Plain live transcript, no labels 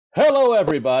Hello,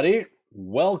 everybody.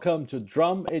 Welcome to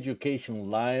Drum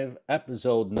Education Live,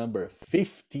 episode number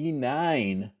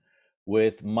 59,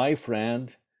 with my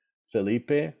friend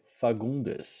Felipe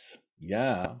Fagundes.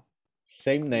 Yeah,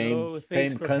 same name, Hello,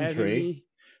 thanks same for having country. me.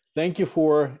 Thank you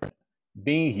for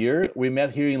being here. We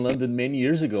met here in London many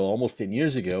years ago, almost 10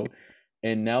 years ago,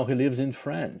 and now he lives in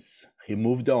France. He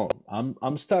moved on.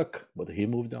 I'm stuck, but he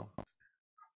moved on.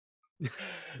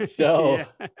 So Yeah.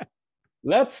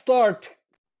 let's start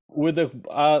with the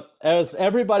as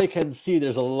everybody can see,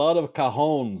 there's a lot of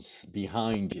cajons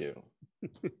behind you,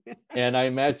 and I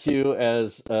met you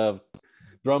as a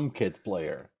drum kit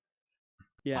player.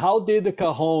 Yeah. How did the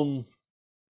cajon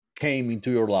came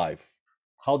into your life?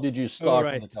 How did you All start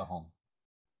on right. the cajon?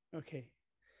 Okay.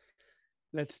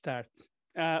 Let's start.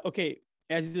 Okay.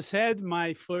 As you said,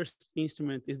 my first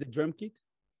instrument is the drum kit,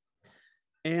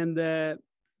 and the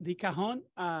cajon.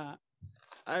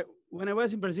 When I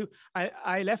was in Brazil,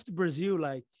 I left Brazil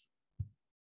like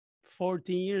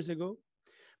 14 years ago.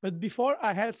 But before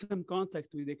I had some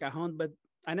contact with the cajon, but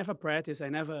I never practiced. I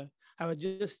was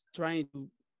just trying to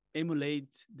emulate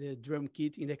the drum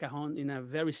kit in the cajon in a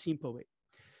very simple way.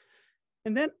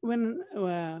 And then when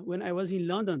I was in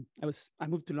London, I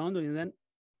moved to London, and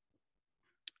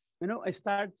then I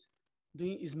started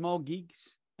doing small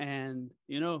gigs and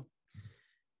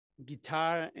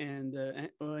guitar and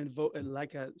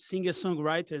like a singer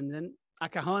songwriter, and then a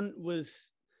cajon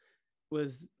was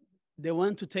the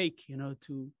one to take to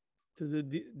do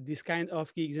this kind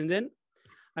of gigs. And then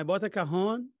I bought a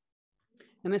cajon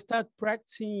and I started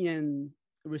practicing and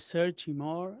researching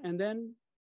more, and then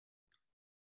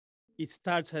it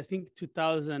starts I think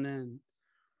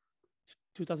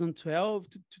 2012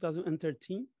 to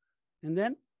 2013, and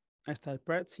then I started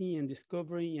practicing and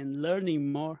discovering and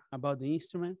learning more about the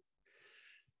instrument.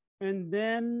 And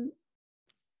then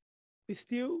it's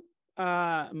still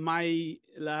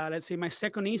let's say my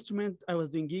second instrument. I was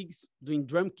doing gigs, doing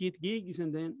drum kit gigs,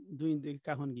 and then doing the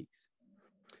cajon gigs.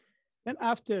 Then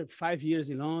after 5 years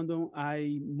in London,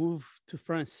 I moved to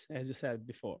France, as you said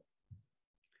before.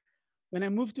 When I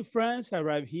moved to France, I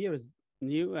arrived here. I was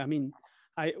new. I mean,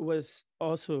 I was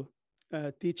also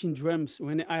teaching drums.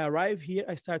 When I arrived here,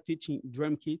 I started teaching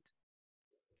drum kit.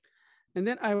 And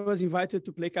then I was invited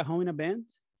to play cajon in a band,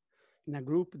 in a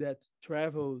group that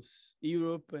travels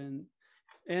Europe. And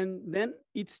then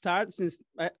it starts, since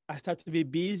I started to be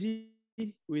busy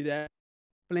with that,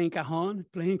 playing cajon,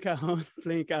 playing cajon,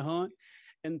 playing cajon,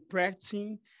 and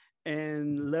practicing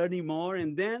and learning more.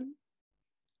 And then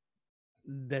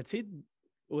that's it.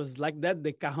 It was like that.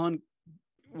 The cajon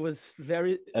was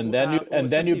very And then you and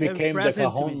was then you something very became the present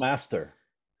to cajon me. master.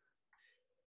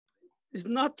 It's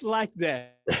not like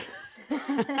that.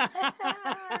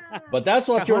 But that's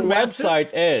what your Cajon master, website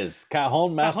is,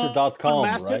 cajonmaster.com,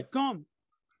 right? cajonmaster.com.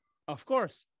 Of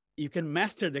course, you can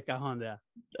master the cajon there.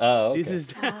 Oh, This okay. is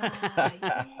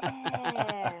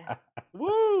Yeah.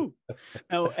 woo.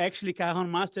 No, actually, Cajon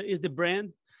Master is the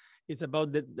brand. It's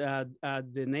about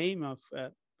the name of I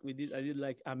did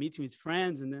like a meeting with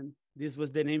friends, and then this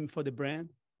was the name for the brand.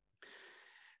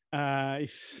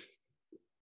 If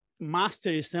master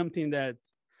is something that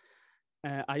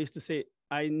I used to say,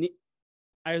 I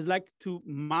would like to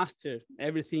master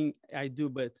everything I do,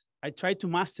 but I try to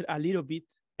master a little bit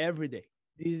every day.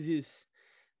 This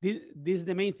is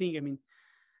the main thing. I mean,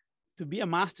 to be a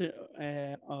master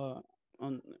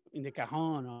on in the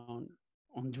cajon,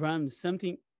 on drums,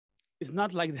 something is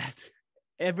not like that.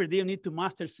 Every day you need to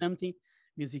master something,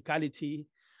 musicality,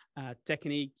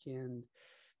 technique, and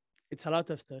it's a lot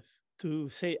of stuff. To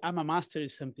say I'm a master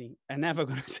is something I'm never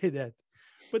gonna say that.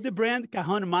 But the brand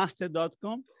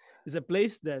cajonmaster.com is a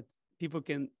place that people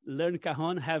can learn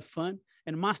cajon, have fun,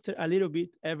 and master a little bit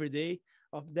every day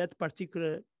of that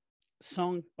particular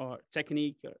song or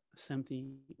technique or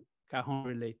something cajon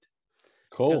related.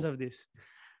 Because Cool. of this.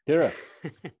 Kira.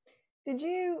 Did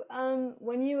you,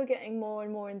 when you were getting more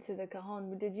and more into the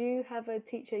cajon, did you have a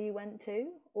teacher you went to,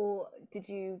 or did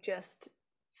you just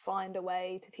find a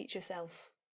way to teach yourself?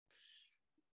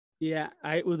 Yeah,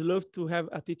 I would love to have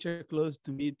a teacher close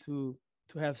to me to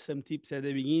have some tips at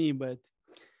the beginning, but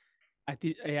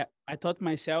I taught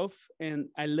myself, and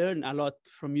I learned a lot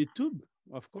from YouTube.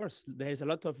 Of course, there's a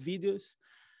lot of videos.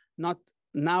 Not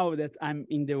now that I'm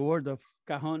in the world of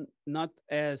cajon, not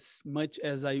as much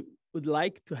as I would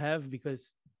like to have,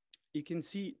 because you can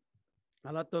see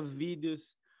a lot of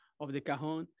videos of the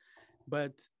cajon,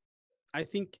 but I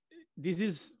think this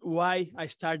is why I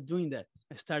start doing that.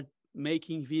 I start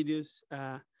making videos,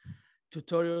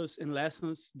 tutorials, and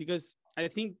lessons, because I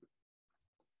think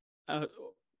uh,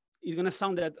 it's gonna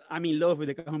sound that I'm in love with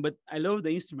the cajon, but I love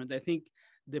the instrument. I think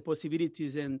the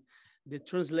possibilities and the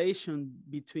translation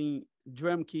between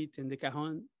drum kit and the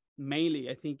cajon, mainly,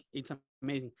 I think it's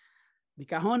amazing. The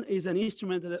cajon is an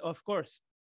instrument that, of course,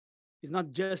 is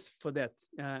not just for that.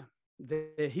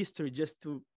 The history, just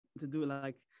to do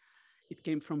like, it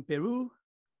came from Peru,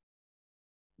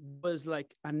 was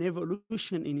like an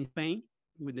evolution in Spain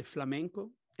with the flamenco.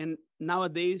 And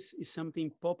nowadays is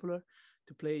something popular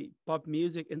to play pop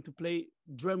music and to play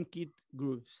drum kit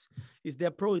grooves. It's the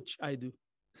approach I do.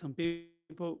 Some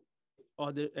people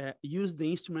use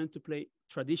the instrument to play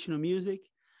traditional music.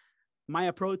 My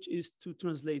approach is to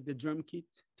translate the drum kit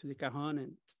to the cajon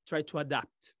and try to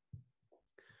adapt.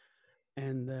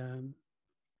 And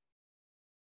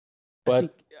but I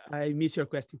think I missed your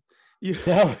question.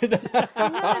 No, you didn't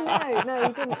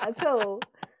at all.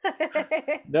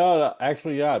 No,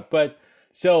 actually not. But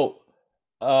so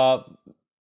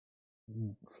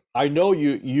I know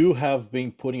you have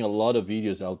been putting a lot of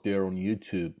videos out there on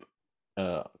YouTube,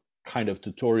 kind of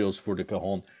tutorials for the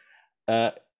cajon.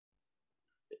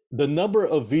 The number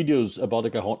of videos about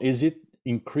the cajon, is it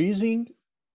increasing,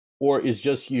 or is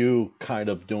just you kind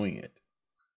of doing it?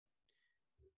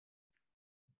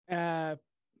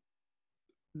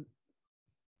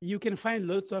 You can find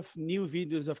lots of new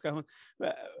videos of cajon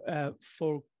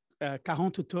for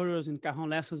cajon tutorials and cajon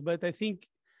lessons, but I think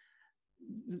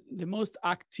the most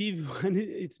active one,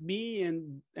 it's me,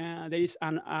 and there is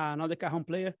another cajon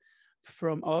player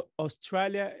from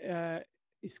Australia.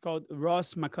 It's called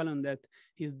Ross McCullum, that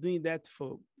he's doing that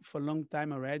for a long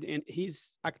time already, and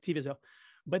he's active as well.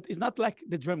 But it's not like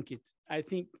the drum kit. I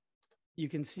think you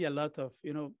can see a lot of,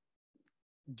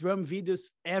 drum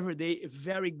videos every day,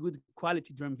 very good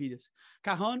quality drum videos.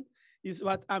 Cajon is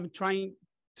what I'm trying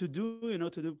to do,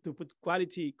 to put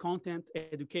quality content,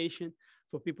 education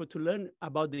for people to learn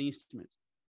about the instrument.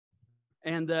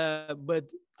 And but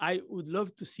I would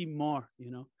love to see more,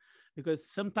 because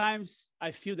sometimes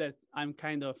I feel that I'm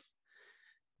kind of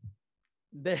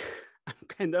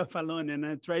alone, and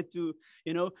I try to,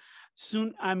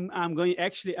 soon I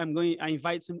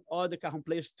invite some other cajon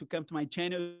players to come to my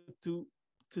channel to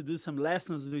do some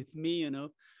lessons with me,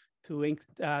 to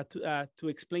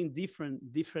explain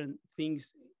different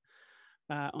things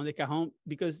on the cajon,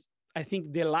 because I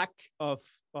think the lack of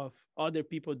other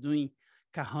people doing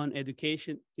cajon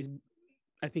education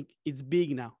I think it's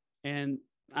big now, and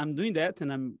I'm doing that,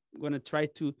 and I'm gonna try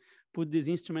to put this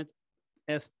instrument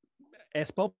as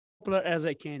popular as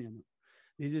I can.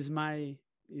 This is what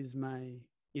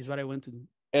I want to do.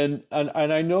 And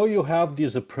I know you have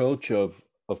this approach of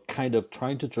kind of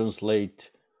trying to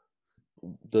translate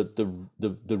the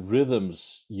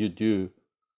rhythms you do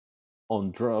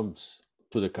on drums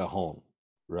to the cajon,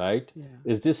 right? Yeah.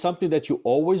 Is this something that you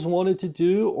always wanted to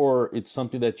do, or it's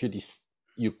something that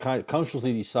you kind of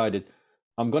consciously decided,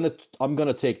 I'm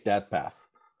gonna take that path?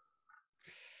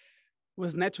 It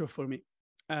was natural for me.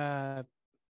 I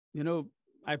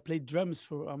played drums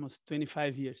for almost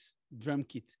 25 years, drum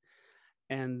kit,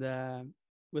 and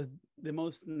was the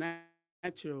most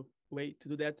natural way to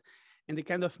do that. And the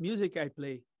kind of music I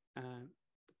play,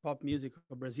 pop music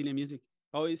or Brazilian music,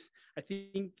 always, I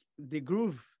think the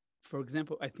groove, for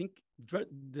example, I think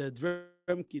the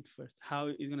drum kit first, how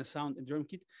it's going to sound in drum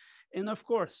kit. And of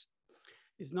course,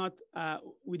 it's not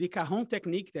with the cajon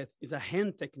technique, that is a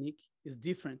hand technique, is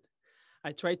different.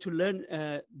 I try to learn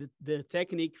the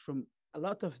technique from a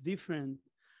lot of different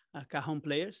cajon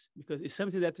players, because it's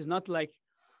something that is not like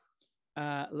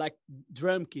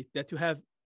drum kit, that you have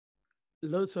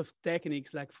lots of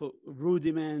techniques like for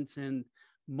rudiments and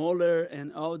molar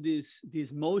and all these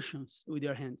motions with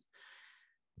your hands.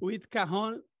 With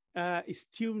cajon, it's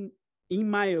still, in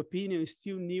my opinion, it's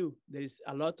still new. There is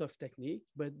a lot of technique,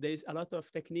 but there's a lot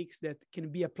of techniques that can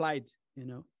be applied,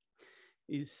 and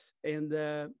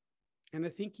I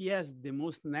think, yes, the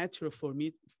most natural for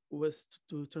me was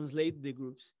to translate the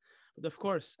grooves. But of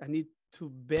course, I need to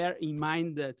bear in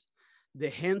mind that the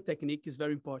hand technique is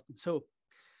very important. So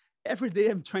every day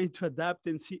I'm trying to adapt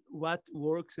and see what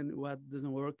works and what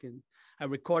doesn't work. And I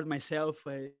record myself,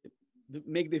 I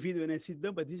make the video, and I see,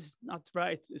 no, but this is not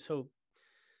right. So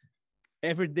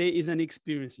every day is an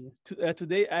experience.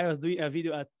 Today I was doing a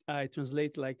video. I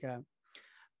translate like a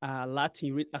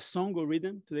Latin, a songo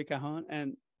rhythm to the cajon,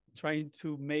 and trying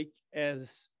to make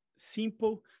as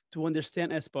simple to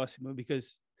understand as possible,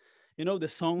 because the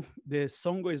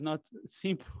songo is not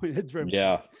simple with a drum.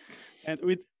 Yeah. And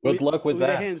good luck with that.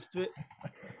 The hands to it.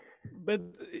 But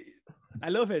I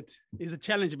love it. It's a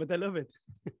challenge, but I love it.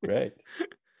 Great.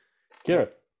 Kira.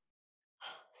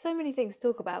 So many things to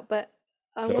talk about, but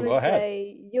I So want go to ahead.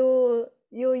 say your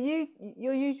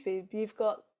YouTube, you've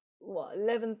got what,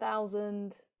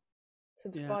 11,000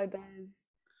 subscribers.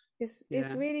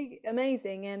 It's really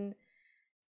amazing. And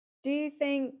do you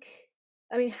think,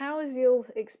 I mean, how has your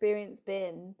experience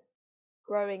been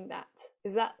growing that?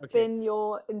 Has that been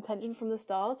your intention from the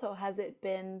start, or has it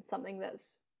been something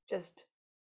that's just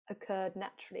occurred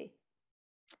naturally?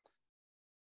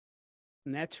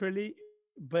 Naturally,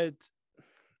 but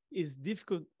it's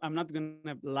difficult. I'm not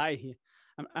gonna lie here.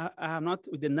 I'm not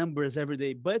with the numbers every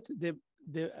day, but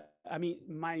I mean,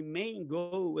 my main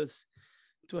goal was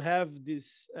to have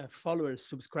these followers,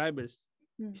 subscribers,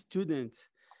 students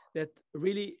that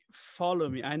really follow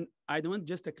me. And I don't want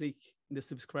just a click in the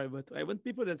subscribe button. I want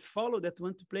people that follow, that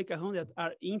want to play cajon, that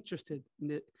are interested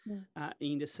in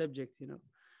the subject. You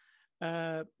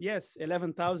know, yes,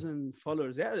 11,000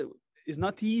 followers. Yeah, it's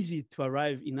not easy to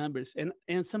arrive in numbers,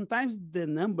 and sometimes the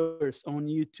numbers on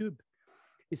YouTube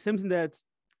is something that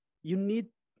you need.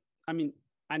 I mean,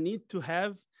 I need to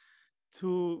have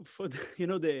for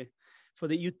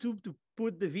the YouTube to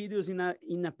put the videos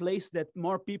in a place that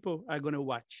more people are going to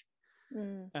watch.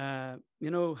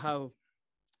 You know how,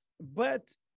 but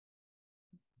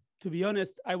to be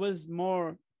honest, I was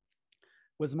more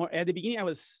at the beginning. I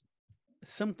was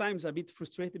sometimes a bit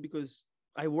frustrated because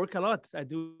I work a lot. I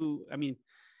mean,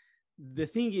 the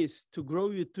thing is to grow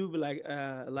YouTube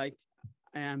like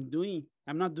I'm doing.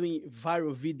 I'm not doing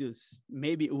viral videos.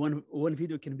 Maybe one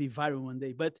video can be viral one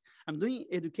day, but I'm doing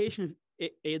educational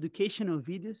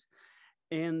videos.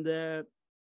 And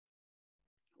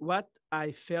what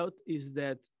I felt is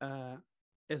that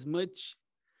as much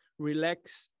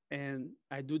relax and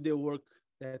I do the work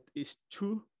that is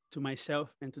true to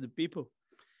myself and to the people,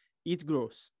 it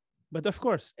grows. But of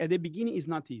course, at the beginning, it's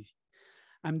not easy.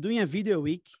 I'm doing a video a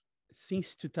week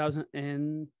since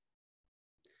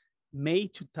May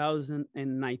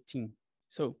 2019.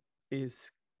 So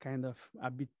it's kind of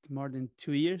a bit more than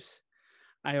 2 years.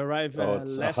 I arrived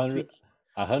last week.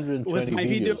 120 was my videos.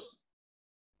 Video.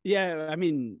 Yeah, I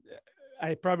mean,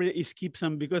 I probably skip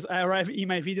some because I arrived in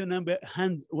my video number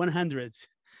 100.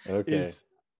 Okay.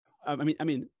 I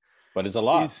mean, but it's a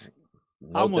lot. It's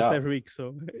almost doubt. every week.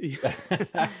 So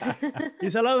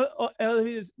it's a lot of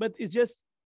videos, but it's just,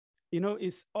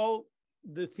 it's all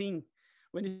the thing.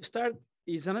 When you start,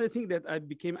 is another thing that I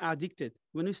became addicted.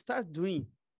 When you start doing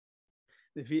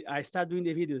I start doing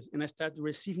the videos and I start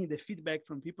receiving the feedback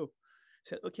from people. I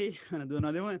said, okay, I'm gonna do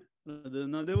another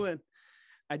one.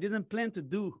 I didn't plan to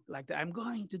do like that. I'm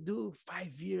going to do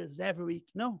 5 years every week.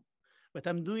 No, but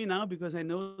I'm doing now because I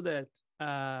know that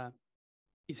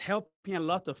it's helping a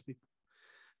lot of people.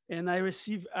 And I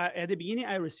receive, at the beginning,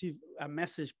 I received a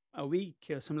message a week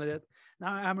or something like that.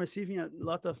 Now I'm receiving a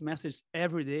lot of messages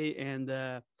every day. And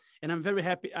I'm very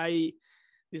happy.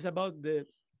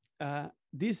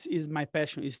 This is my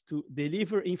passion, is to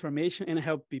deliver information and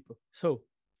help people. So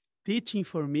teaching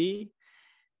for me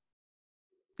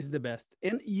is the best.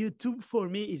 And YouTube for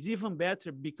me is even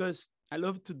better because I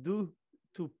love to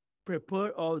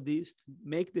prepare all this, to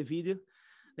make the video.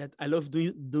 That I love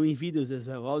doing videos as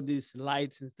well, all these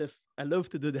lights and stuff. I love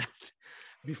to do that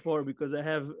before because I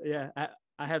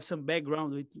have some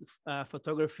background with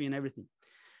photography and everything.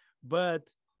 But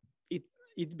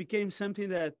it became something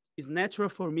that is natural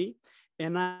for me,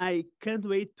 and I can't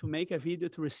wait to make a video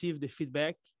to receive the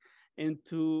feedback and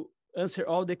to answer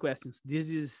all the questions. This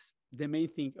is the main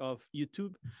thing of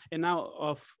YouTube, and now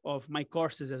of my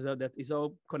courses as well. That is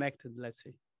all connected, let's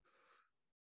say.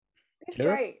 It's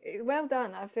great. Well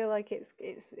done. I feel like it's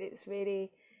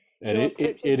really. And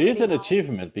it is an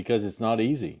achievement because it's not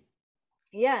easy.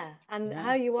 Yeah, and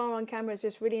how you are on camera is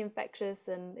just really infectious,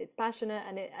 and it's passionate,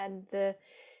 and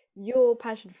your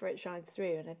passion for it shines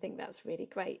through, and I think that's really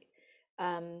great.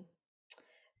 I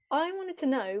wanted to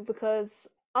know because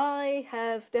I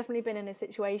have definitely been in a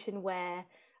situation where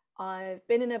I've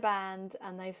been in a band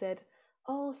and they've said,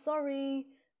 "Oh, sorry,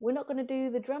 we're not going to do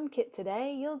the drum kit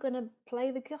today. You're going to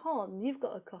play the cajon. You've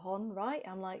got a cajon, right?"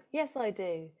 I'm like, "Yes, I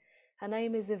do. Her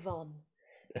name is Yvonne."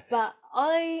 But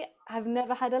I have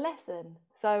never had a lesson.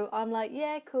 So I'm like,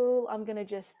 yeah, cool. I'm going to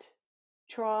just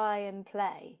try and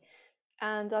play.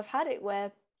 And I've had it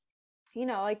where,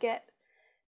 I get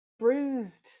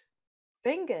bruised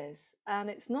fingers and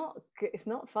it's not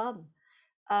fun.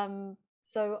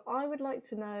 So I would like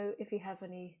to know if you have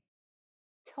any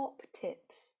top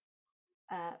tips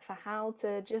for how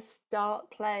to just start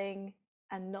playing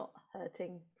and not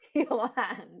hurting your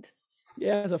hand.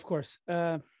 Yes, of course.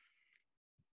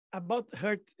 About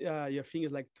hurt your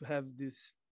fingers, like to have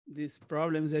these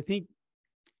problems. I think,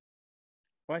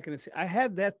 what can I say? I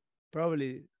had that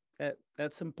probably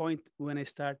at some point when I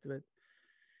started.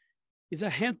 It's a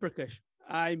hand percussion.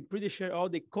 I'm pretty sure all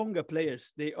the conga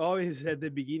players, they always at the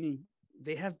beginning,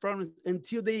 they have problems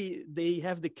until they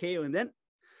have the cajon, and then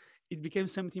it became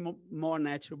something more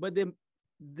natural. But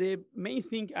the main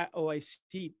thing I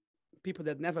see people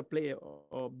that never play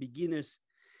or beginners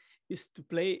is to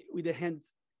play with the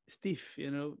hands stiff,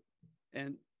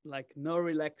 and like no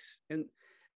relax. And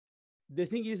the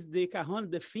thing is, the cajon,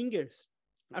 the fingers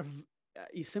are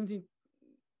is something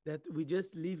that we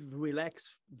just leave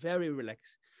relaxed, very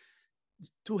relaxed,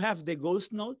 to have the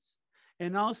ghost notes,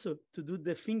 and also to do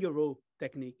the finger roll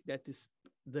technique. That is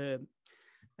the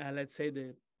let's say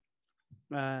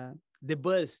the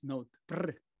buzz note,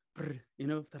 prr, prr,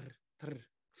 prr, prr.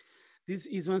 This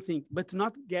is one thing, but to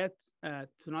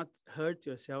not hurt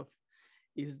yourself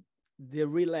is the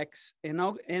relax.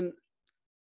 And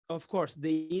of course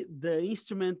the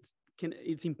instrument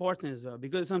it's important as well,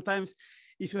 because sometimes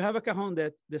if you have a cajon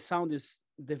that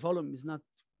the volume is not,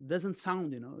 doesn't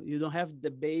sound, you don't have the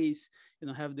bass, you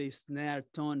don't have the snare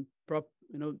tone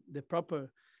the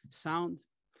proper sound,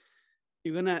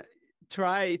 you're gonna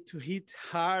try to hit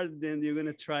hard, and you're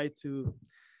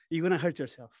gonna hurt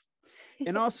yourself.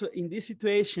 And also in this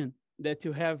situation that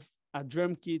you have a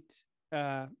drum kit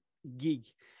gig,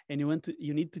 and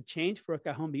you need to change for a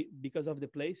cajon because of the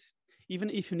place,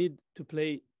 even if you need to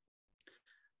play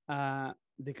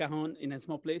the cajon in a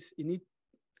small place, you need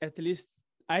at least,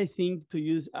 I think, to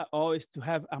use always to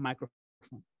have a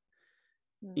microphone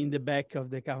in the back of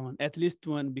the cajon, at least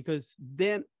one, because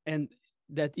then, and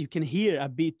that you can hear a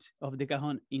bit of the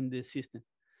cajon in the system.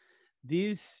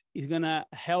 This is gonna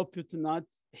help you to not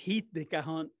hit the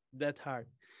cajon that hard.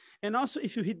 And also,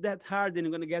 if you hit that hard, then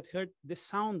you're gonna get hurt. The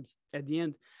sound at the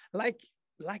end, like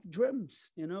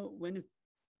drums, when you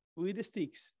with the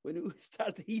sticks, when you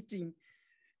start hitting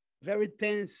very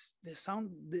tense, the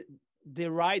sound, the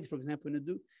ride, for example, when you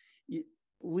do,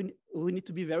 we need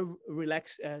to be very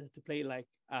relaxed to play like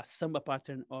a samba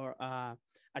pattern or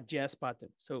a jazz pattern.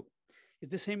 So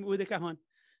it's the same with the cajon.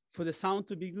 For the sound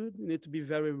to be good, you need to be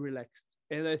very relaxed.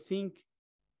 And I think,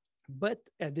 but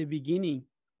at the beginning,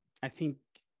 I think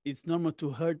it's normal to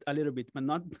hurt a little bit, but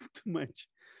not too much,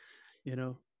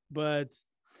 But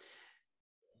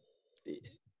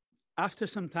after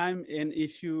some time, and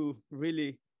if you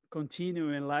really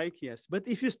continue and yes. But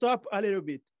if you stop a little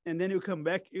bit and then you come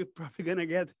back, you're probably gonna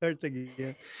get hurt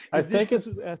again. I think it's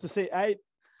to say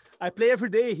I play every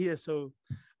day here, so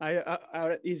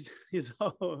I is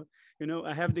all,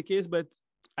 I have the case, but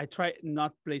I try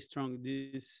not play strong.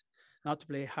 Not to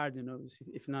play hard,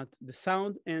 if not the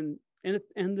sound and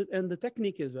the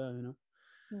technique as well,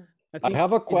 I think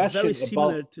have a question it's very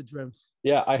similar to drums.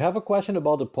 Yeah, I have a question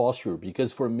about the posture,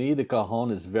 because for me the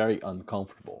cajon is very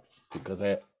uncomfortable because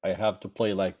I have to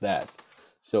play like that.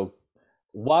 So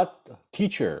what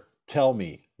teacher tell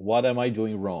me, what am I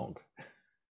doing wrong?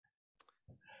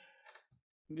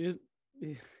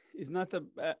 It's not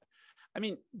I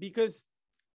mean, because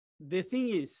the thing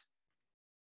is,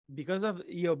 because of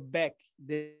your back,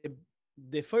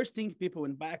 the first thing people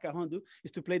in back cajon do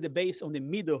is to play the bass on the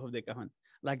middle of the cajon,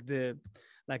 like the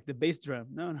bass drum.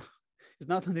 No, it's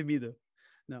not on the middle.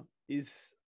 No,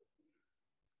 it's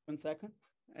 1 second.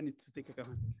 I need to take a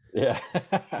cajon. Yeah.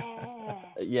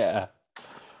 Yeah.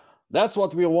 That's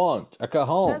what we want, a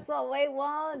cajon. That's what we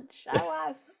want. Show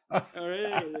us. All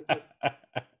right.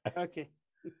 Okay.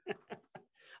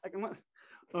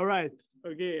 All right.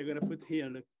 Okay, I'm gonna put here.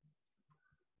 Look.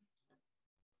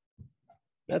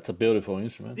 That's a beautiful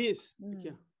instrument. This,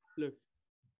 okay, look.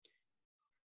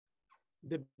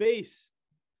 The bass,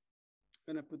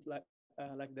 I'm gonna put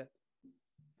like that.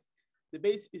 The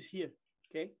bass is here,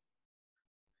 okay?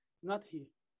 Not here.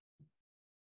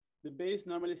 The bass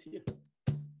normally is here.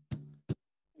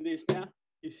 And the snare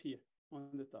is here on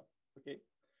the top, okay?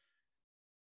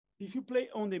 If you play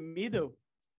on the middle,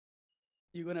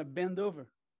 you're gonna bend over.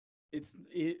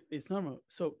 It's normal.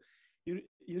 So you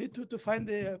need to find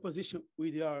the position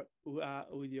with your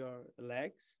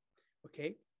legs,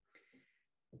 okay?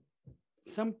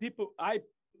 Some people, I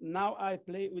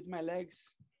play with my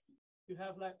legs. You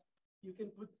have you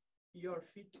can put your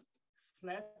feet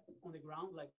flat on the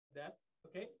ground like that,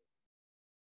 okay?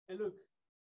 And look,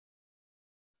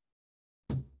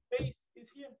 bass is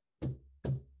here.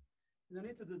 You don't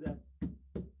need to do that.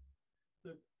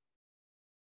 Look.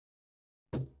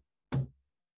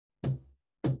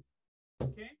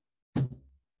 Okay?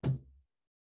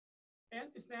 And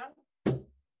snare.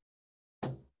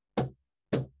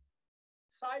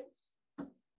 Sides.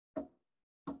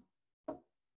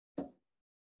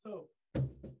 So.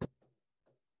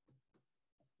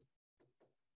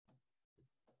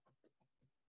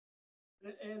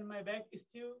 And my back is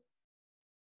still,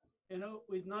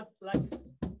 with not like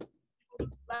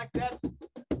that.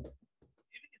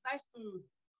 It's nice to.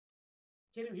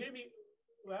 Can you hear me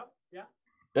well? Yeah.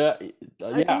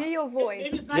 I can hear your voice.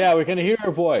 Maybe it's nice. Yeah, we can hear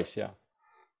your voice. Yeah.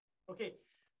 Okay.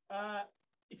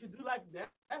 If you do like that,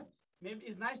 maybe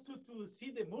it's nice to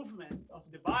see the movement of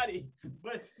the body,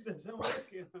 but it doesn't work,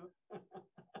 you know.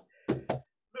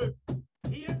 Look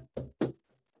here,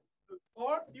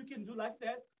 or you can do like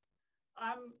that.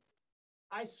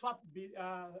 I swap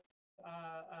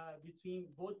between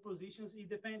both positions. It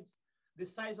depends the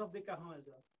size of the cajon as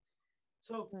well.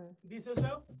 So this as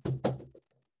well.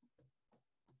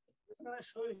 Just gonna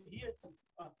show you here.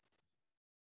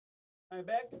 My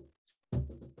back.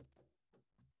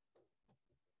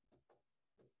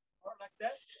 Or like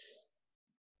that.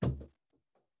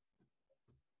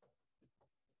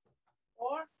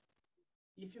 Or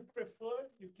if you prefer,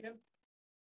 you can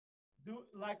do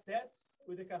like that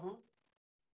with the cajon.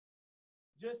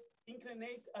 Just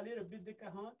inclinate a little bit the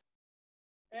cajon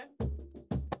and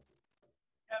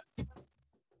have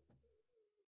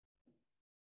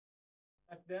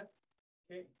like that.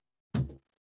 Okay.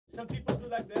 Some people do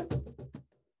like that.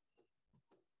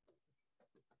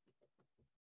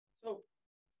 So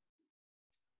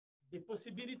the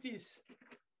possibilities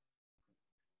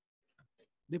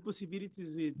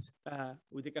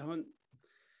with the cajon,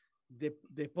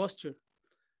 the posture,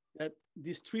 that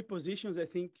these three positions, I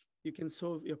think you can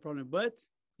solve your problem. But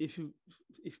if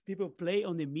people play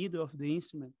on the middle of the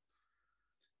instrument,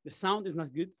 the sound is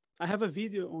not good. I have a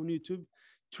video on YouTube,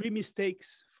 3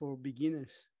 mistakes for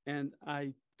beginners, and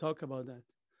I talk about that.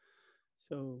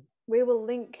 So we will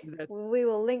link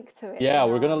to it. Yeah,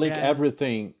 we're gonna link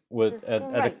everything with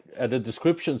at the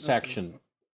description section. Okay.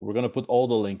 We're gonna put all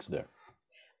the links there.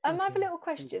 I have a little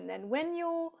question then.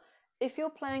 If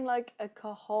you're playing like a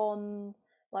cajon,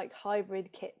 like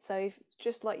hybrid kit, so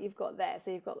just like you've got there, so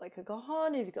you've got like a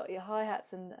cajon, you've got your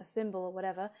hi-hats and a cymbal or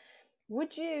whatever,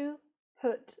 would you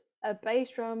put a bass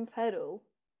drum pedal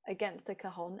against a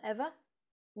cajon ever?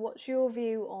 What's your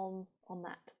view on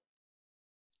that?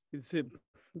 It's a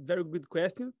very good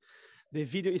question. The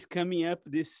video is coming up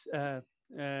this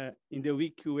in the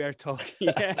week we are talking.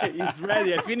 Yeah, it's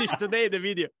ready. I finished today the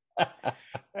video.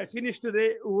 I finished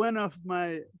today one of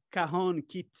my cajon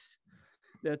kits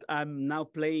that I'm now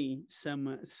playing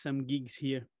some gigs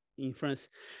here in France.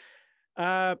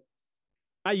 I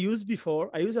used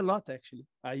a lot actually.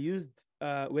 I used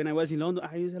when I was in London.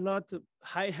 I used a lot of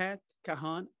hi-hat,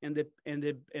 cajon, and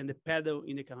the pedal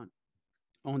in the cajon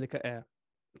on the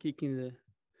kicking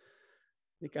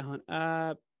the cajon.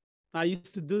 I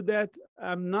used to do that.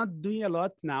 I'm not doing a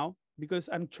lot now because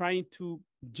I'm trying to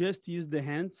just use the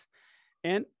hands,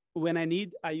 and when I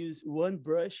need, I use one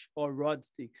brush or rod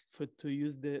sticks to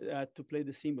use to play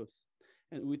the cymbals,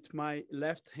 and with my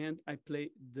left hand I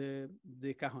play the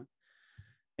cajon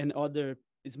and other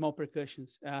small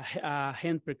percussions,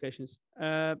 hand percussions.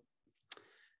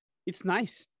 It's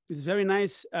nice. It's very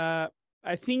nice.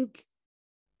 I think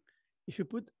if you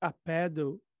put a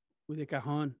pedal with a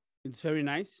cajon, it's very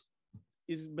nice.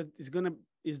 But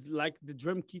it's like the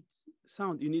drum kit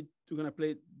sound. You need to gonna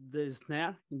play the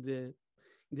snare in the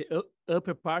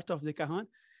upper part of the cajon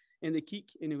and the kick,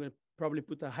 and you will probably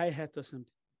put a hi-hat or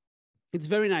something. It's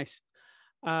very nice.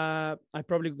 I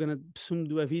probably gonna soon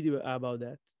do a video about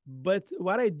that. But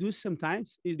what I do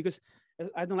sometimes is, because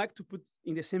I don't like to put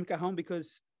in the same cajon,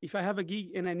 because if I have a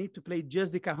gig and I need to play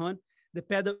just the cajon, the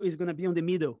pedal is gonna be on the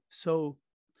middle. So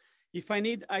if I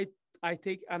need, I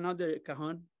take another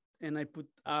cajon and I put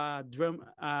a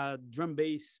drum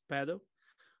bass pedal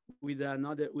with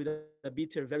a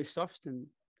beater, very soft, and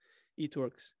it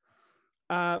works.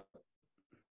 I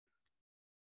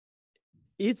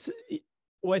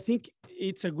think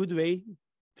it's a good way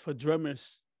for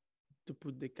drummers to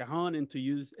put the cajon and to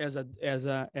use as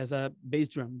a bass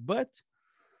drum. But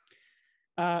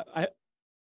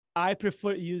I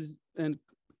prefer use and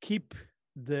keep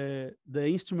the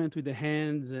instrument with the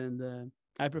hands, and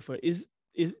I prefer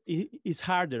it's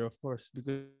harder, of course,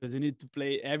 because you need to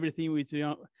play everything with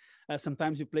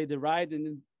sometimes you play the right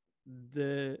and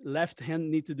the left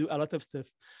hand need to do a lot of stuff,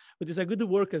 but it's a good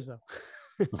work as well.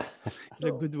 It's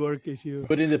a good work if you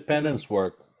good independence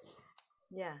work.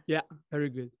 Yeah, very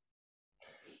good.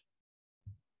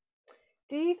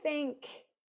 Do you think,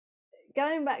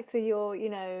 going back to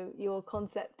your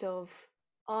concept of,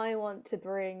 I want to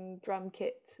bring drum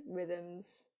kit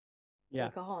rhythms to the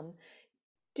cajon,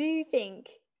 do you think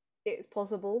it's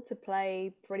possible to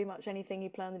play pretty much anything you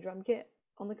play on the drum kit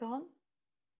on the cajon?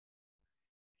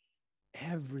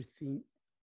 Everything.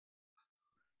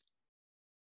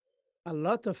 A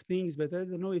lot of things, but I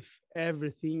don't know if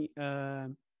everything.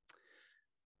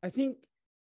 I think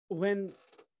when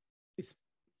it's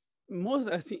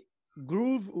I think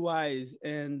groove wise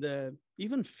and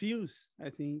even feels, I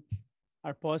think,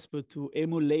 are possible to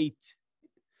emulate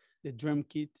the drum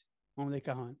kit on the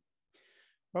cajon.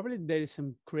 Probably there is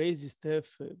some crazy stuff.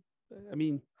 I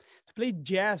mean, to play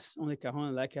jazz on the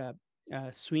cajon, like a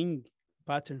swing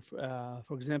pattern,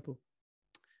 for example,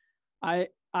 I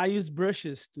use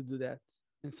brushes to do that,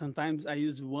 and sometimes I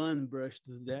use one brush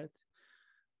to do that.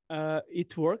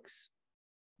 It works,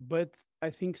 but I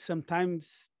think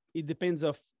sometimes it depends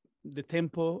of the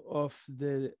tempo of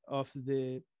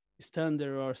the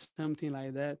standard or something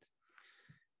like that.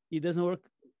 It doesn't work,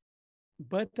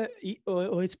 but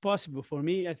it's possible for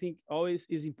me. I think always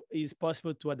is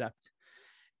possible to adapt,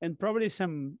 and probably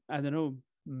some, I don't know,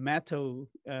 metal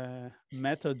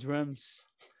drums,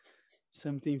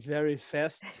 something very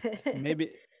fast.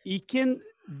 Maybe it can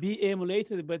be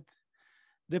emulated, but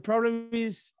the problem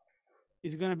is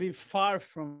it's gonna be far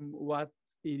from what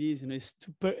it is. You know, it's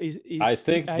too. I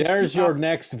think there's your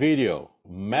next video: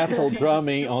 metal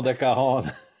drumming on the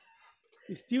cajon.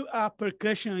 It's still a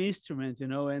percussion instrument, you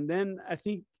know, and then I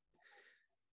think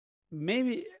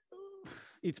maybe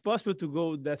it's possible to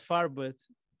go that far, but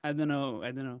I don't know.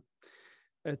 I don't know.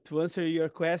 To answer your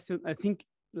question, I think,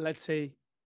 let's say,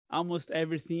 almost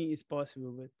everything is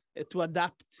possible, but to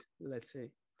adapt, let's say,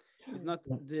 it's not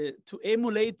to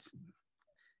emulate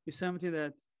is something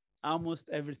that almost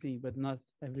everything, but not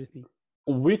everything.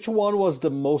 Which one was the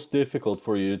most difficult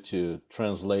for you to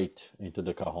translate into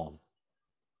the cajon?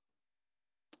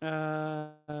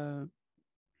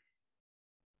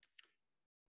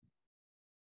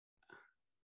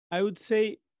 I would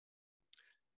say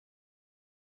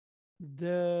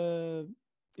the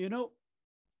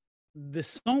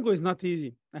songo is not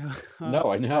easy.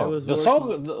 No, I know. The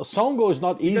songo is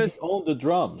not easy on the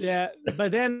drums. Yeah,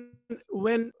 but then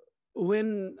when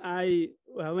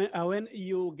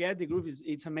you get the groove,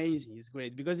 it's amazing. It's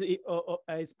great because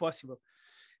it's possible.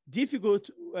 Difficult.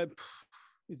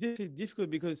 It's difficult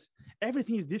because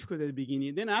everything is difficult at the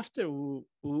beginning. Then after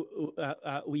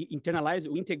we internalize,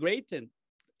 we integrate, and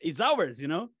it's ours. You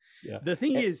know. Yeah. The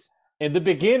thing is, in the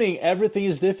beginning, everything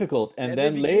is difficult, and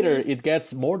then later it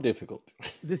gets more difficult.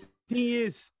 The thing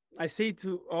is, I say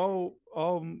to all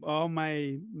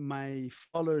my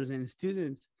followers and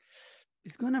students,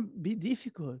 it's gonna be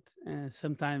difficult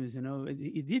sometimes. You know,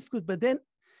 it's difficult, but then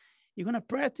you're gonna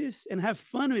practice and have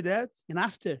fun with that, and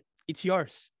after it's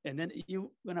yours, and then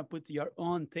you're gonna put your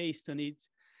own taste on it.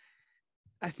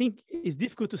 I think it's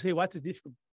difficult to say what is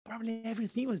difficult. Probably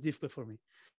everything was difficult for me,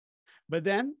 but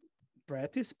then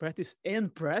practice,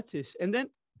 and then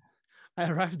I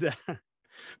arrived there.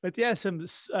 But yeah,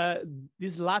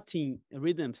 these Latin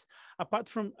rhythms. Apart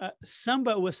from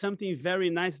samba was something very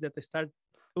nice that I started.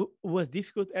 Was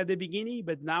difficult at the beginning,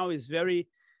 but now it's very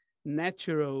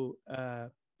natural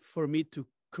for me to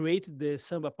create the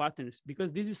samba patterns,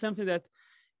 because this is something that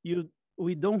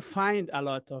we don't find a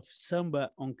lot of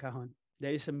samba on cajon.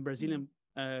 There is some Brazilian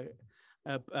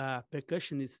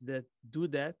percussionists that do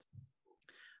that,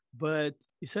 but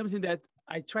it's something that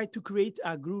I try to create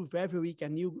a groove every week, a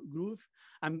new groove.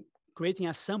 I'm creating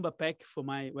a samba pack for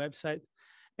my website,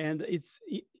 and it's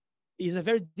a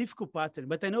very difficult pattern.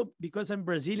 But I know, because I'm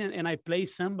Brazilian and I play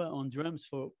samba on drums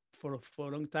for a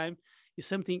long time, it's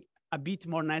something a bit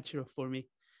more natural for me,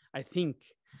 I think.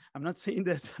 I'm not saying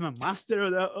that I'm a master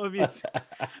of it.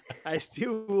 I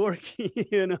still working,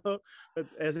 you know, but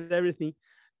as everything.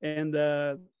 And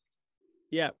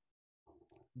yeah,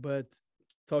 but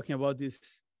talking about this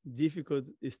difficult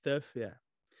stuff, yeah,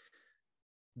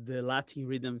 the Latin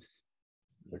rhythms.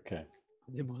 Okay.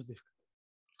 The most difficult.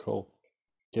 Cool.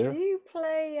 Do you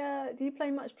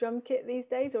play much drum kit these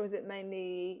days, or is it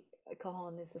mainly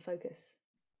cajon is the focus?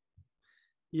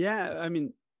 Yeah, I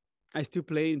mean, I still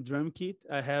play drum kit.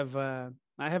 I have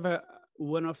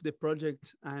one of the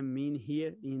projects I'm in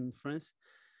here in France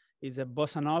is a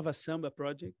bossa nova samba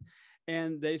project,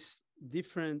 and there's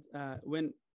different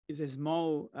when it's a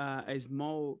small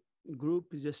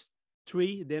group, just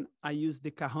 3. Then I use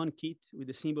the cajon kit with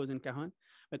the cymbals and cajon.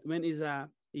 But when is a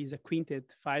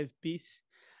quintet 5-piece,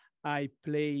 I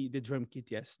play the drum kit,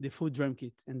 yes, the full drum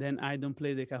kit, and then I don't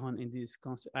play the cajon in this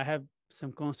concert. I have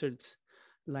some concerts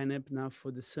lined up now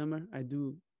for the summer. I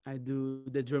do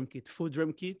the drum kit, full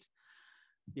drum kit,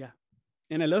 yeah,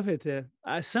 and I love it.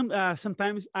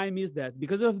 Sometimes I miss that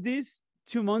because of this.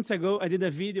 2 months ago, I did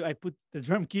a video. I put the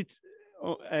drum kit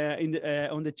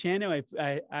on the channel.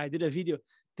 I did a video,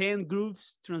 10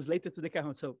 grooves translated to the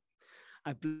cajon. So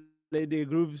I played the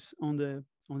grooves on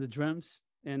the drums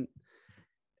and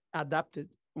adapted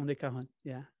on the cajon.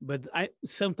 Yeah, but I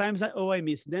sometimes I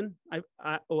miss. Then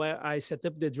I set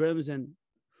up the drums and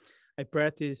I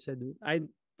practice. I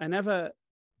I never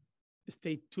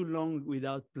stayed too long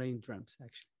without playing drums,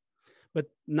 actually. But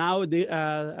now the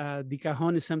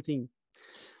cajon is something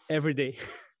every day,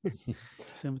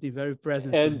 something very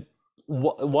present for me.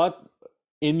 And what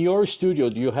in your studio,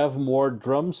 do you have more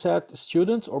drum set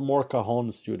students or more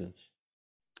cajon students?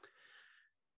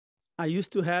 I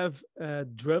used to have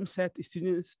drum set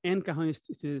students and cajon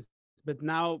students, but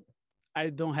now I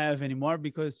don't have anymore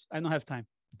because I don't have time.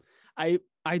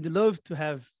 I'd love to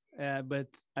have, but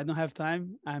I don't have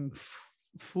time. I'm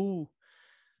full.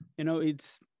 You know,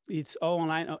 it's all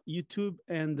online on YouTube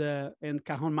and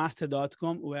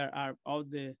cajonmaster.com, where are all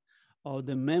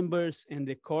the members and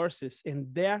the courses.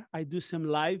 And there I do some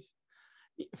live.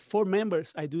 For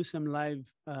members, I do some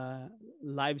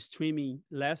live streaming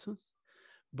lessons.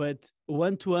 But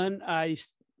one-to-one, I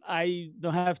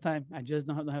don't have time. I just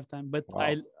don't have time. But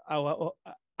Wow.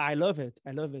 I love it.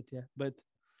 I love it. Yeah.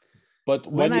 But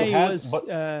when you I had was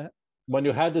when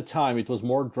you had the time, it was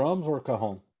more drums or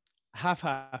cajon?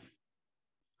 half.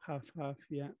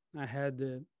 Yeah, I had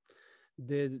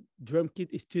the drum kit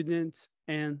students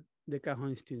and the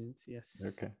cajon students. Yes.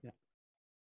 Okay. Yeah.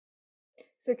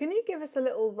 So can you give us a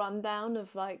little rundown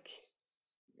of, like,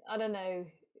 I don't know,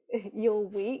 your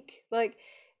week, like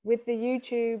with the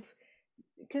YouTube?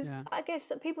 Because I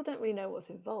guess people don't really know what's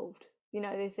involved. You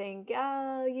know, they think,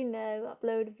 oh, you know,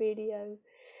 upload a video,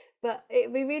 but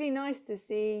it'd be really nice to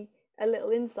see a little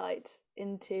insight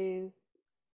into.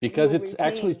 Because your it's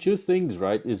actually routine. two things,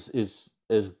 right? Is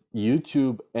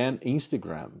YouTube and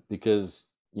Instagram, because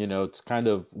you know it's kind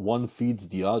of one feeds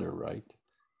the other, right?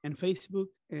 And Facebook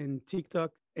and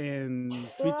TikTok and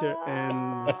Twitter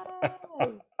and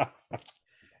Wow.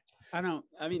 I don't know.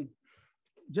 I mean,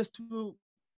 just to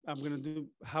I'm gonna do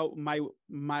how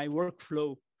my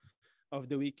workflow of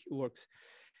the week works.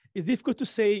 It's difficult to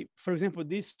say, for example,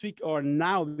 this week or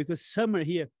now, because summer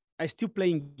here, I still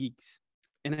playing gigs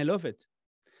and I love it.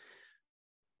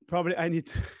 Probably I need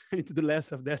to, I need to do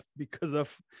less of that because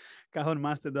of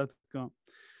cajonmaster.com.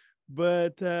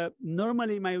 But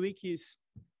normally my week is,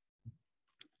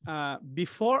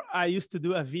 before I used to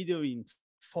do a video in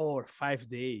 4 or 5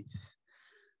 days.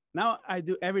 Now I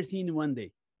do everything in one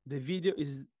day.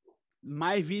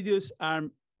 My videos are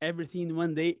everything in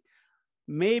one day,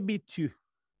 maybe two,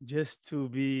 just to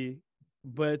be,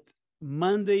 but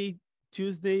Monday and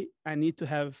Tuesday, I need to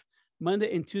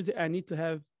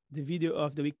have the video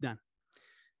of the week done.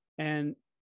 And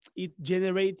it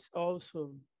generates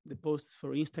also the posts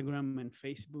for Instagram and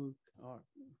Facebook or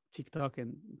TikTok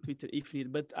and Twitter if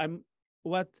need. But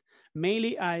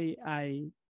mainly I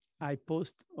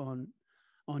post on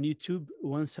YouTube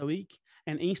once a week,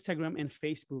 and Instagram and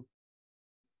Facebook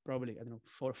probably, I don't know,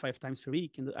 4 or 5 times per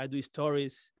week. And I do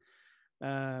stories,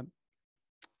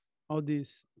 all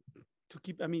this to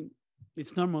keep, I mean,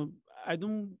 it's normal. I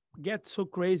don't get so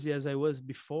crazy as I was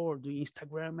before doing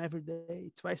Instagram every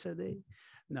day, twice a day.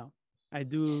 No,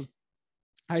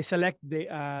 I select the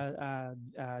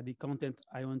content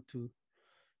I want to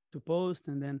post,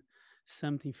 and then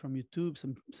something from YouTube,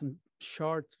 some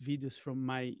short videos from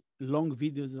my long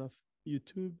videos of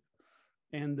YouTube.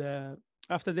 And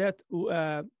after that,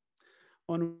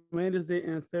 on Wednesday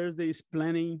and Thursday is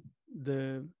planning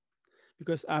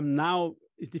because I'm now,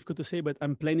 it's difficult to say, but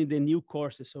I'm planning the new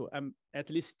courses. So I'm at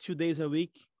least 2 days a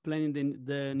week planning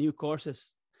the new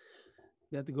courses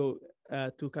that go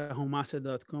to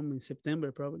cajonmaster.com in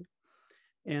September probably.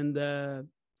 And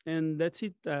that's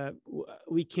it.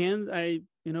 Weekend,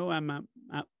 I'm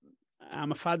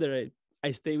a father.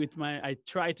 I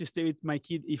try to stay with my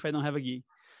kid if I don't have a gig,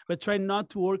 but try not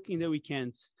to work in the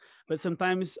weekends. But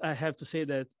sometimes I have to say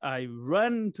that I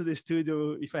run to the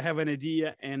studio if I have an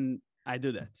idea, and I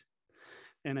do that.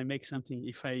 And I make something.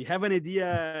 If I have an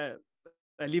idea,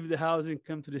 I leave the house and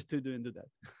come to the studio and do that.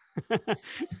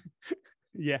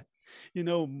 Yeah. You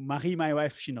know, Marie, my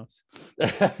wife, she knows.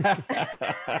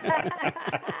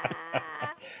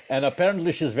 And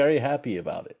apparently she's very happy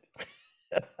about it.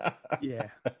 Yeah.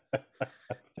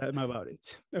 Tell me about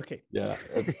it. Okay. Yeah.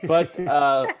 But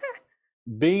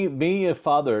being a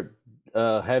father,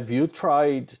 have you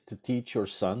tried to teach your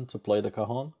son to play the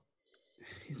cajon?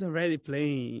 He's already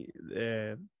playing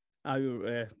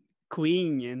our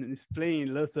Queen, and he's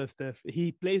playing lots of stuff.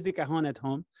 He plays the cajon at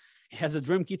home. He has a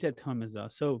drum kit at home as well.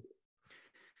 So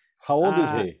how old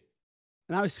is he?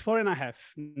 Now it's 4.5.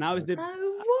 Now is the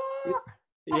what?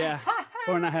 Yeah,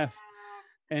 4.5.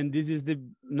 And this is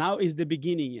now is the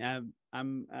beginning.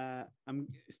 I'm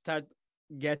start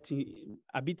getting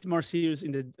a bit more serious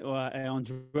in the on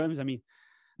drums. I mean,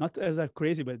 not as a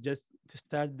crazy, but just to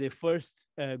start the first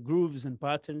grooves and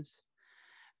patterns,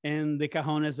 and the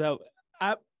cajon as well.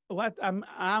 what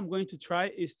I'm going to try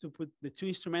is to put the two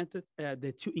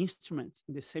instruments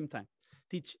in the same time.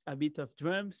 Teach a bit of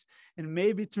drums and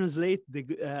maybe translate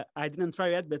I didn't try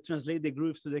yet, but translate the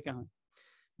grooves to the cajon.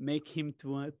 Make him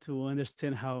to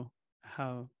understand how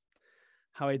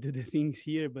I do the things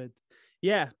here. But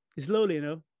yeah, slowly,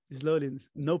 slowly,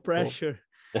 no pressure.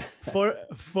 Cool.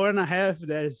 4.5.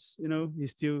 There's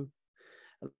it's still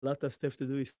a lot of stuff to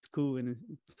do. It's cool, and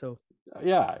so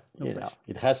Yeah, no pressure.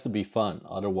 it has to be fun.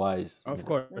 Otherwise, Of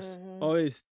course,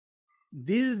 always.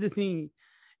 This is the thing.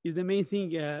 Is the main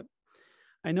thing.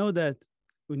 I know that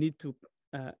we need to.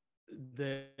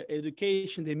 The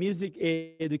education, the music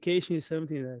education is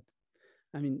something that,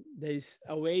 I mean, there is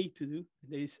a way to do,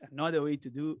 there is another way to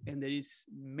do, and there is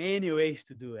many ways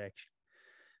to do, actually.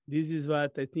 This is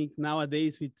what I think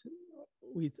nowadays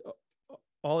with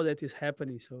all that is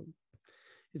happening. So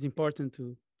it's important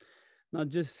to not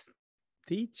just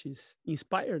teach, is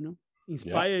inspire, no?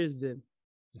 Inspire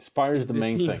inspires the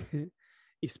main thing.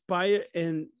 Inspire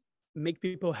and make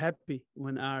people happy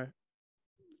when are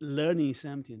learning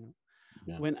something,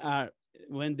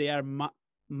 when they are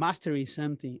mastering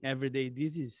something every day.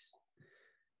 This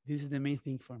is the main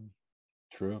thing for me.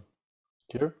 True.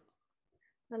 Kira?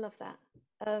 I love that.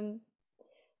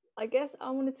 I guess I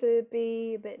wanted to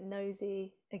be a bit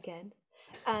nosy again,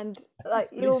 and like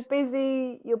you're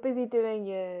busy doing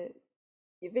your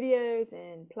videos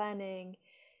and planning.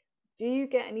 Do you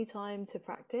get any time to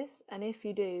practice? And if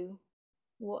you do,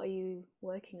 what are you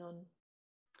working on?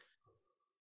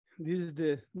 This is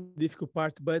the difficult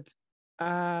part, but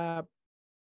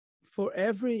for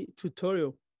every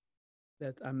tutorial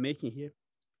that I'm making here,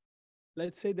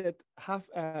 let's say that half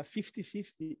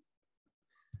 50-50.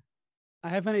 I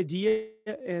have an idea,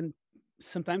 and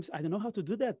sometimes I don't know how to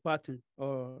do that pattern,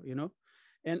 or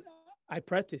and I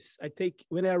practice.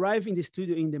 When I arrive in the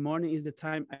studio in the morning is the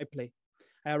time I play.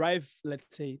 I arrive,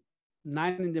 let's say,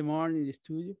 9 in the morning in the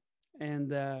studio,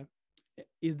 and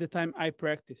is the time I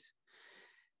practice.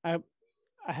 I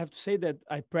have to say that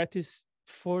I practice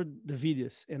for the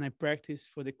videos and I practice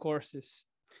for the courses.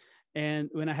 And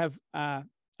when I have a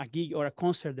gig or a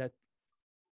concert that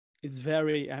it's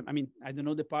very, I mean, I don't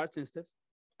know the parts and stuff,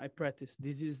 I practice.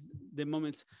 This is the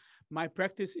moments. My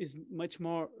practice is much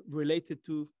more related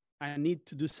to, I need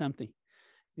to do something,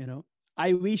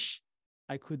 I wish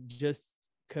I could just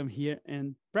come here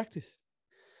and practice,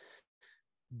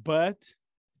 but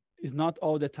it's not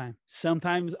all the time.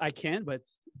 Sometimes I can, but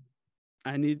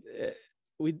I need,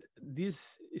 with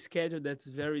this schedule that's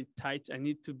very tight, I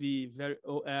need to be very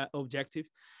objective,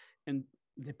 and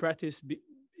the practice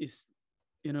is,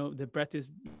 the practice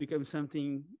becomes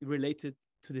something related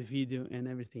to the video and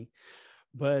everything.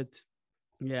 But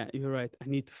yeah, you're right. I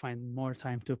need to find more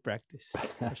time to practice.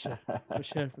 For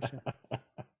sure.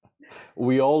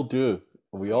 We all do.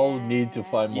 We all need to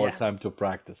find more Yeah. time to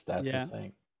practice. That's Yeah. the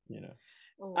thing,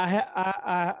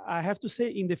 I have to say,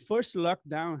 in the first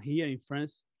lockdown here in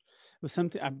France, was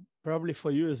something, probably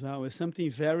for you as well, was something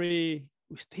very,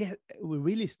 we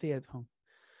really stay at home.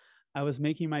 I was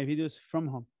making my videos from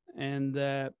home, and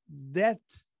that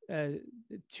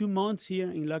 2 months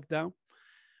here in lockdown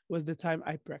was the time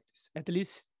I practiced at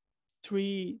least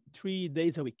three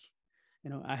days a week.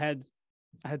 I had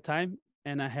time,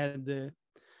 and I had the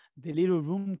little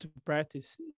room to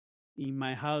practice in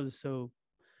my house. So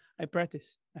I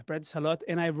practice a lot,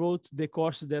 and I wrote the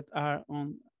courses that are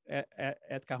on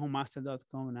at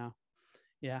cajonmaster.com now.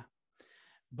 Yeah,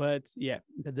 but yeah,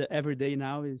 the everyday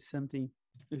now is something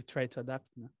we try to adapt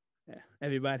now. Yeah,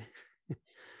 everybody.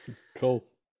 Cool.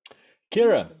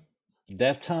 Kira,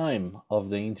 that time of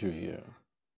the interview,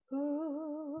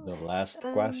 the last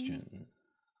question.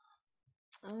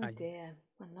 Oh dear,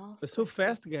 my last. So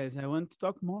fast, guys. I want to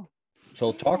talk more.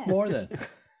 So talk more then.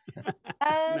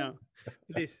 No,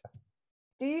 please.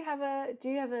 Do you have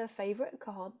a favorite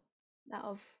cajon out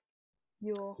of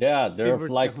your? Yeah, there are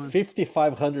like cajon?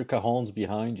 5,500 cajons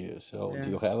behind you. So do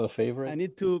you have a favorite?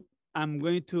 I'm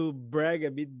going to brag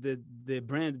a bit the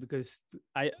brand, because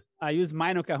I use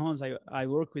minor cajons. I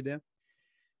work with them.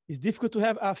 It's difficult to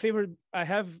have a favorite. I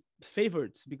have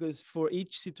favorites because for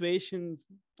each situation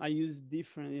I use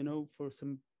different, for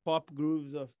some pop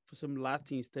grooves, or for some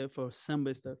Latin stuff, or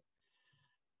samba stuff.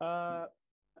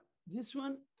 This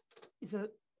one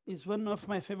is one of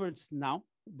my favorites now,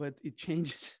 but it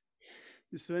changes.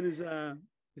 This one is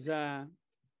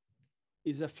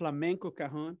a flamenco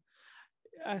cajon.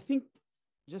 I think,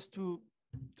 just to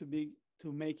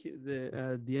make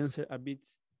the answer a bit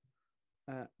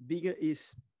bigger,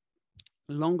 is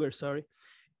longer. Sorry,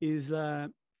 is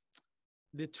the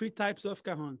 3 types of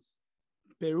cajons: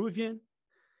 Peruvian,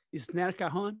 snare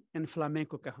cajon, and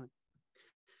flamenco cajon.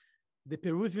 the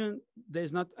Peruvian,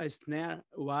 there's not a snare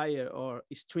wire or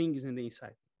strings in the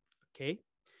inside. Okay.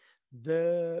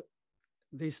 The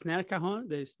snare cajon,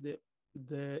 there's the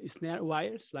snare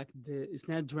wires, like the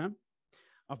snare drum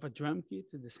of a drum kit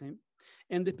is the same.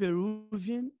 And the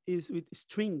Peruvian is with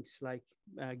strings, like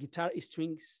guitar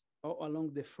strings all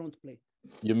along the front plate.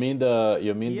 You mean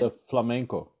the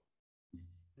flamenco?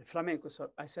 The flamenco,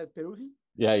 sorry. I said Peruvian?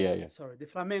 Yeah. Sorry, the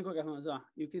flamenco cajons.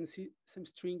 You can see some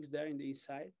strings there in the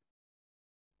inside.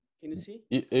 Can you see?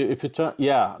 If you turn,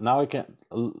 yeah, now I can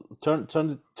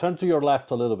turn to your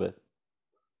left a little bit.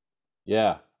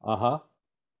 Yeah. Uh-huh.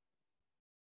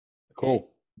 Cool. Okay.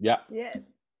 Yeah. Yeah.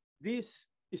 These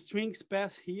strings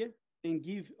pass here and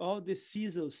give all the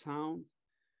sizzle sound.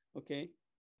 Okay.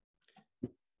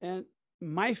 And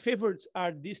my favorites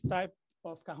are this type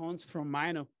of cajons from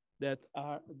Mino that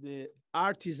are the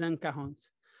artisan cajons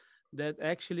that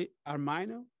actually are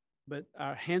Mino, but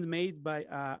are handmade by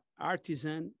an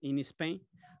artisan in Spain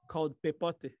called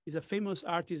Pepote. He's a famous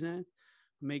artisan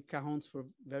who make cajons for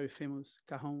very famous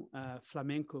cajon,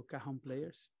 flamenco cajon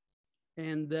players.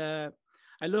 And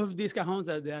I love these cajons.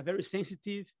 They are very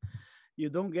sensitive. You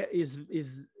don't get you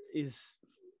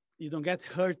don't get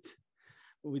hurt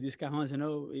with these cajons. You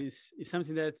know, is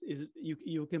something that is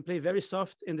you can play very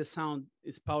soft, and the sound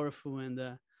is powerful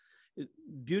and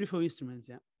beautiful instruments.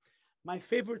 Yeah, my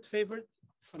favorite for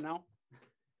now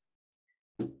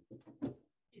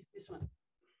is this one.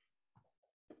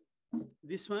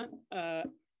 This one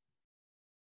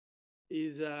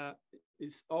is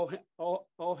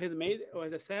all handmade.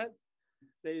 As I said,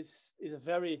 there is a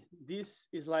very, this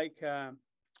is like you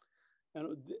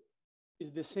know,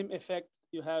 is the same effect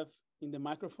you have in the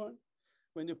microphone.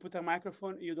 When you put a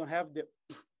microphone, you don't have the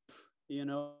you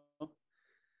know,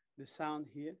 the sound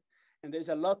here, and there's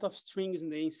a lot of strings in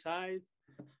the inside.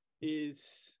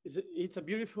 It's a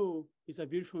beautiful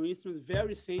instrument,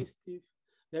 very sensitive,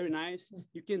 very nice.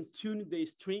 You can tune the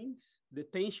strings, the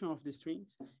tension of the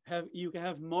strings. You can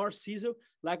have more sizzle,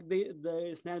 like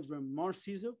the snare drum, more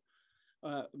sizzle,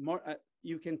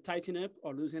 you can tighten up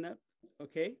or loosen up,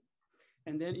 okay?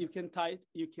 And then you can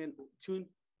tune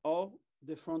all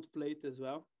the front plate as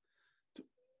well.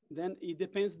 Then it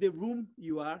depends the room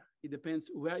you are, it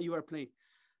depends where you are playing.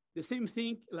 The same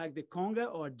thing like the conga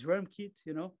or drum kit,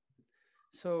 you know?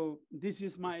 So this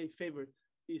is my favorite.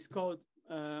 It's called,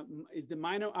 it's the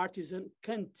Mino Artisan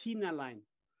Cantina line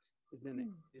is the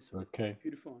name. This one. Okay.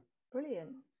 Beautiful one.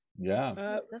 Brilliant. Yeah.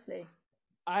 That's lovely.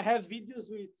 I have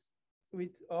videos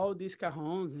with all these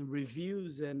cajons and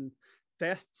reviews and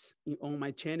tests on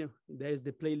my channel. There's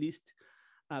the playlist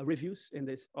reviews, and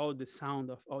there's all the sound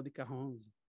of all the cajons.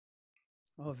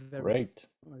 Oh, Great.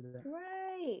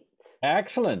 Great.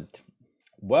 Excellent.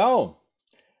 Well,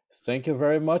 thank you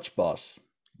very much, boss.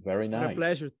 Very nice. What a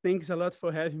pleasure. Thanks a lot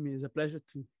for having me. It's a pleasure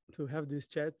to have this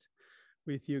chat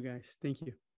with you guys. Thank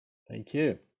you. Thank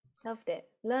you. Loved it.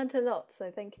 Learned a lot.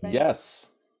 So thank you very much. Yes.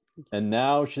 And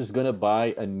now she's going to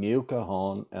buy a new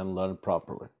cajon and learn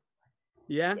properly.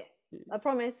 Yeah? Yes. I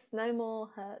promise no more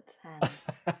hurt hands.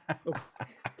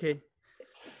 Okay.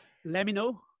 Let me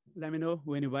know. Let me know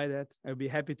when you buy that. I'll be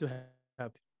happy to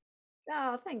help you.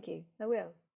 Oh, thank you. I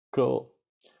will. Cool.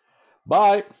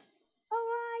 Bye. All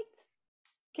right.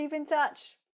 Keep in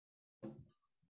touch.